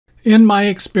In my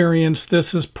experience,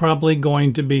 this is probably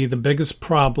going to be the biggest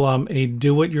problem a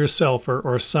do-it-yourselfer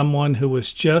or someone who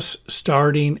is just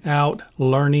starting out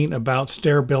learning about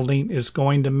stair building is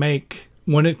going to make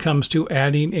when it comes to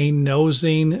adding a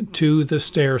nosing to the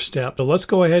stair step. So let's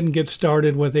go ahead and get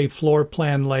started with a floor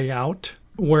plan layout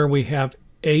where we have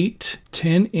 8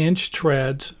 10-inch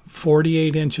treads,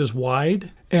 48 inches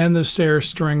wide, and the stair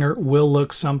stringer will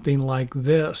look something like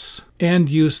this, and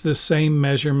use the same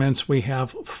measurements we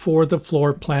have for the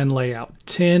floor plan layout.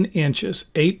 10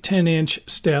 inches, 8 10-inch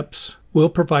steps will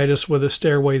provide us with a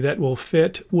stairway that will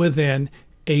fit within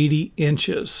 80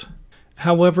 inches.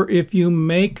 However, if you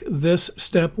make this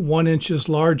step 1 inch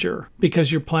larger,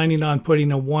 because you're planning on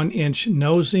putting a 1-inch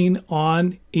nosing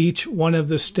on each one of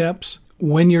the steps,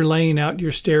 when you're laying out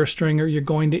your stair stringer, you're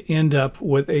going to end up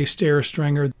with a stair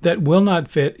stringer that will not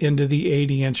fit into the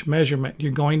 80-inch measurement.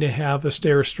 You're going to have a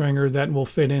stair stringer that will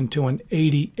fit into an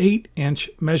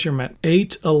 88-inch measurement.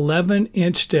 8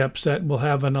 11-inch steps that will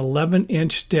have an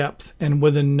 11-inch depth, and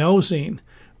with a nosing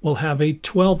will have a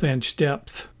 12-inch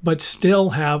depth, but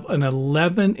still have an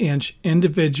 11-inch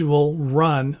individual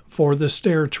run for the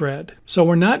stair tread. So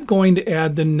we're not going to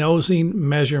add the nosing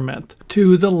measurement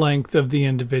to the length of the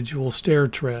individual stair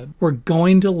tread. We're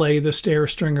going to lay the stair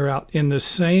stringer out in the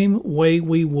same way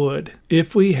we would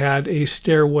if we had a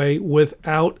stairway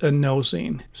without a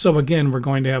nosing. So again, we're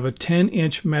going to have a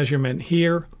 10-inch measurement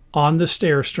here on the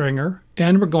stair stringer,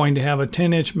 and we're going to have a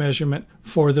 10-inch measurement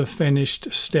for the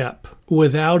finished step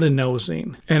without a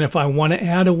nosing. And if I want to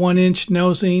add a 1-inch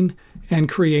nosing and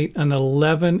create an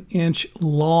 11-inch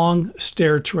long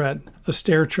stair tread, a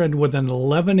stair tread with an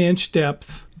 11-inch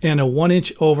depth and a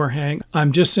 1-inch overhang,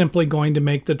 I'm just simply going to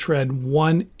make the tread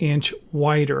 1 inch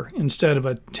wider. Instead of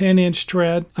a 10-inch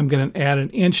tread, I'm going to add an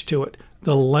inch to it,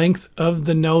 the length of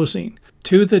the nosing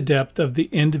to the depth of the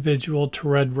individual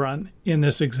tread run, in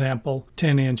this example,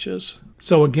 10 inches.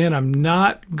 So again, I'm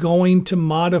not going to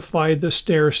modify the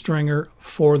stair stringer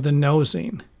for the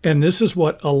nosing. And this is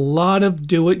what a lot of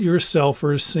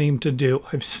do-it-yourselfers seem to do.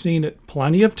 I've seen it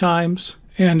plenty of times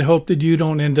and hope that you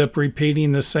don't end up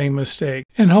repeating the same mistake.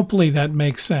 And hopefully that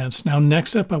makes sense. Now,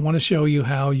 next up, I want to show you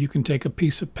how you can take a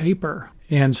piece of paper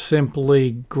and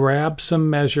simply grab some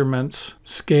measurements,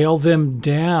 scale them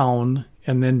down,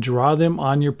 and then draw them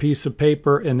on your piece of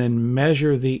paper, and then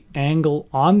measure the angle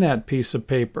on that piece of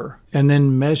paper, and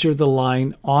then measure the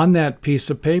line on that piece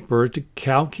of paper to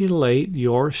calculate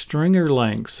your stringer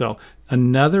length. So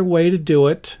another way to do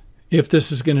it if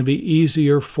this is going to be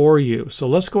easier for you. So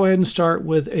let's go ahead and start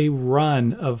with a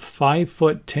run of 5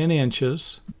 foot 10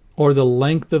 inches, or the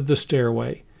length of the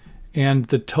stairway, and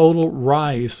the total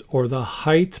rise, or the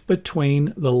height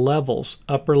between the levels,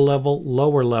 upper level,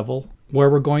 lower level, where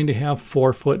we're going to have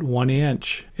 4 foot 1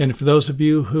 inch. And for those of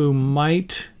you who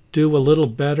might do a little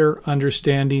better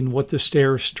understanding what the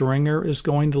stair stringer is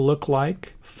going to look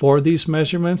like for these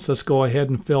measurements, let's go ahead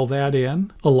and fill that in,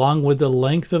 along with the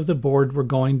length of the board we're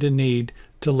going to need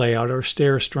to lay out our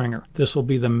stair stringer. This will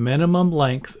be the minimum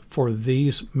length for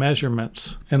these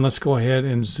measurements. And let's go ahead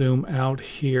and zoom out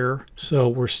here. So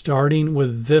we're starting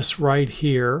with this right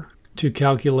here to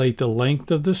calculate the length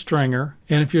of the stringer.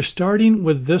 And if you're starting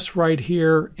with this right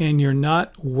here and you're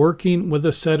not working with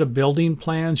a set of building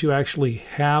plans, you actually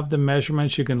have the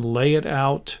measurements, you can lay it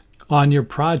out on your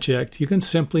project. You can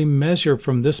simply measure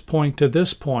from this point to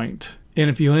this point. And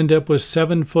if you end up with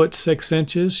 7 foot 6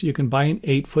 inches, you can buy an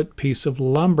 8-foot piece of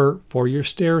lumber for your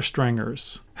stair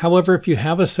stringers. However, if you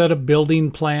have a set of building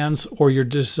plans or you're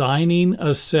designing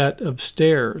a set of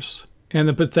stairs, and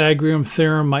the Pythagorean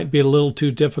theorem might be a little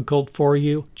too difficult for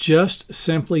you, just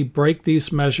simply break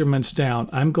these measurements down.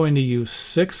 I'm going to use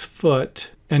 6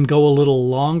 foot and go a little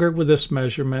longer with this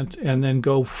measurement, and then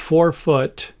go 4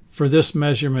 foot for this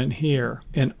measurement here.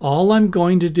 And all I'm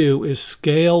going to do is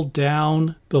scale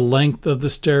down the length of the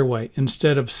stairway.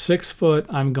 Instead of 6 foot,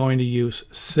 I'm going to use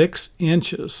 6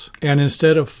 inches. And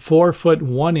instead of 4 foot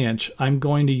 1 inch, I'm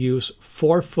going to use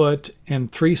 4 foot and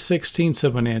 3/16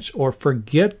 of an inch, or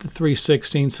forget the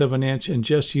 3/16 of an inch and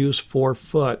just use 4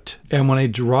 foot. And when I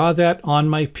draw that on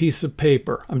my piece of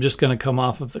paper, I'm just going to come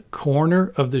off of the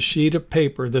corner of the sheet of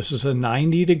paper. This is a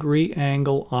 90-degree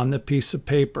angle on the piece of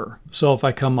paper. So if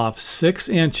I come off 6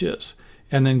 inches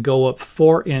and then go up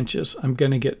 4 inches, I'm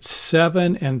going to get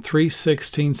 7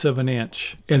 3/16 of an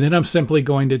inch. And then I'm simply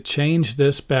going to change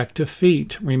this back to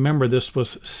feet. Remember, this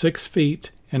was 6 feet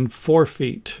and 4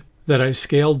 feet that I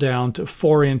scaled down to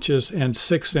 4 inches and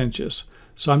 6 inches.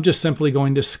 So I'm just simply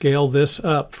going to scale this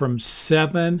up from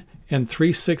 7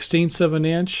 3/16 of an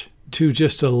inch to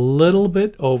just a little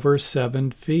bit over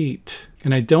 7 feet.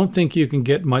 And I don't think you can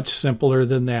get much simpler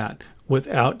than that.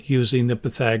 without using the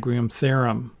Pythagorean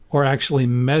theorem, or actually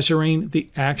measuring the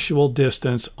actual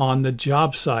distance on the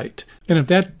job site. And if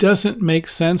that doesn't make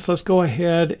sense, let's go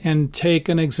ahead and take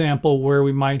an example where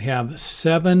we might have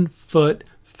 7 foot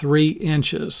 3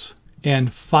 inches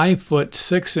and 5 foot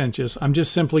 6 inches. I'm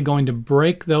just simply going to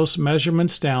break those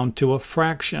measurements down to a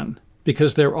fraction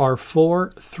because there are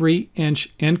 4 3-inch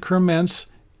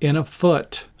increments in a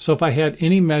foot. So if I had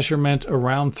any measurement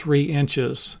around 3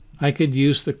 inches, I could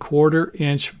use the 1/4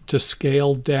 inch to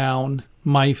scale down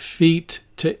my feet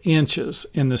to inches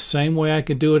in the same way I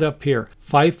could do it up here.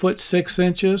 5 foot 6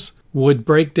 inches would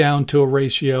break down to a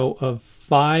ratio of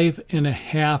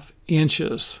 5.5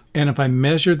 inches. And if I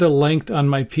measure the length on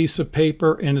my piece of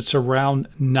paper and it's around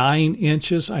 9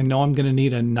 inches, I know I'm going to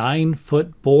need a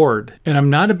 9-foot board. And I'm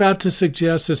not about to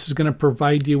suggest this is going to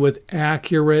provide you with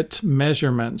accurate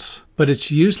measurements, but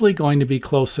it's usually going to be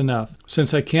close enough.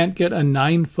 Since I can't get a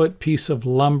 9-foot piece of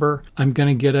lumber, I'm going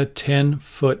to get a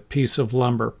 10-foot piece of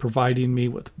lumber, providing me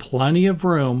with plenty of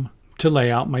room to lay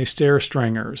out my stair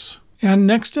stringers. And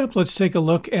next up, let's take a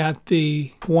look at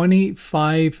the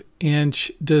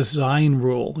 25-inch design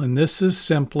rule. And this is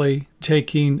simply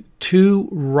taking 2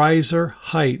 riser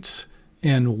heights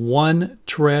and 1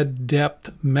 tread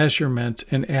depth measurement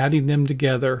and adding them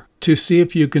together to see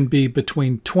if you can be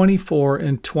between 24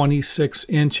 and 26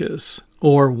 inches,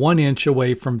 or 1 inch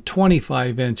away from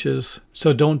 25 inches.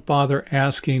 So don't bother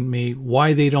asking me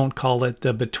why they don't call it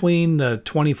the between the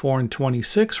 24 and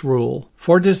 26 rule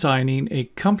for designing a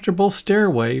comfortable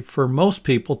stairway for most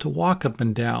people to walk up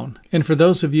and down. And for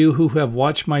those of you who have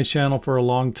watched my channel for a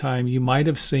long time, you might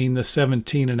have seen the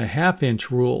 17.5-inch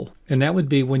rule. And that would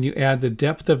be when you add the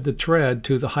depth of the tread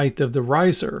to the height of the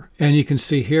riser. And you can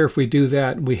see here, if we do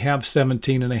that, we have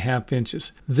 17.5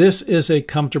 inches. This is a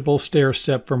comfortable stair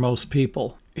step for most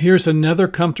people. Here's another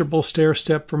comfortable stair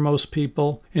step for most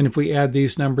people, and if we add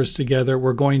these numbers together,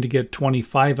 we're going to get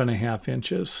 25.5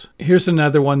 inches. Here's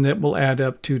another one that will add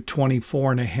up to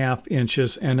 24.5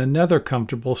 inches, and another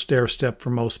comfortable stair step for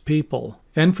most people.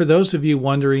 And for those of you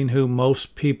wondering who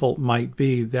most people might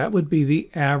be, that would be the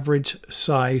average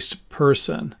sized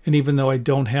person. And even though I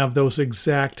don't have those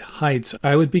exact heights,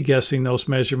 I would be guessing those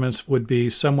measurements would be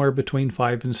somewhere between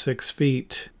 5 and 6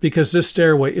 feet. Because this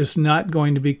stairway is not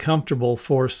going to be comfortable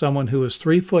for someone who is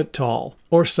 3 foot tall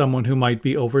or someone who might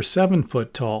be over 7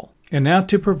 foot tall. And now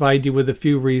to provide you with a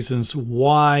few reasons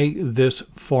why this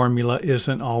formula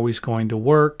isn't always going to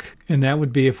work. And that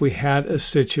would be if we had a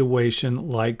situation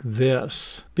like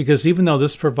this. Because even though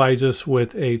this provides us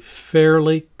with a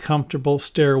fairly comfortable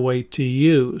stairway to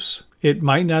use, it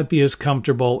might not be as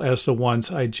comfortable as the ones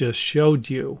I just showed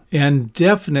you. And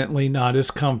definitely not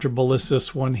as comfortable as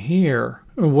this one here,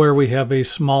 where we have a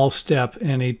small step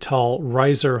and a tall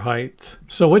riser height.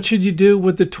 So what should you do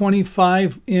with the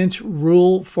 25-inch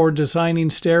rule for designing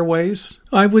stairways?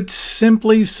 I would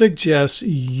simply suggest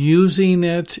using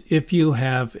it if you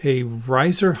have a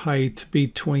riser height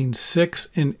between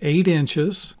 6 and 8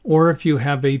 inches, or if you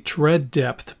have a tread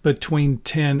depth between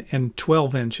 10 and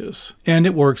 12 inches. And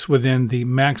it works within the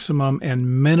maximum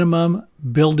and minimum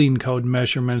building code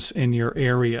measurements in your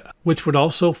area, which would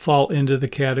also fall into the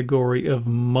category of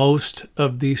most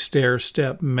of the stair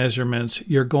step measurements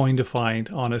you're going to find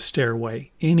on a stairway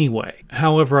anyway.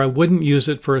 However, I wouldn't use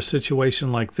it for a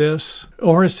situation like this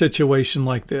or a situation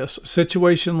like this. A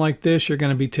situation like this, you're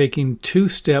going to be taking 2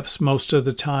 steps most of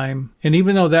the time. And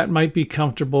even though that might be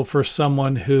comfortable for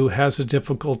someone who has a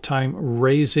difficult time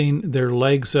raising their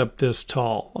legs up this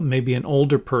tall, maybe an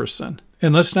older person.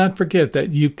 And let's not forget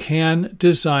that you can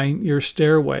design your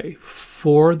stairway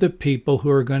for the people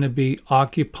who are going to be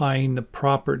occupying the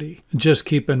property. Just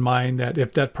keep in mind that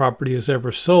if that property is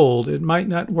ever sold, it might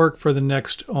not work for the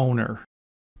next owner.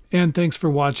 And thanks for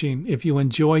watching. If you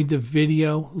enjoyed the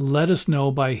video, let us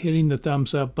know by hitting the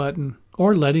thumbs up button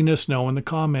or letting us know in the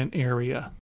comment area.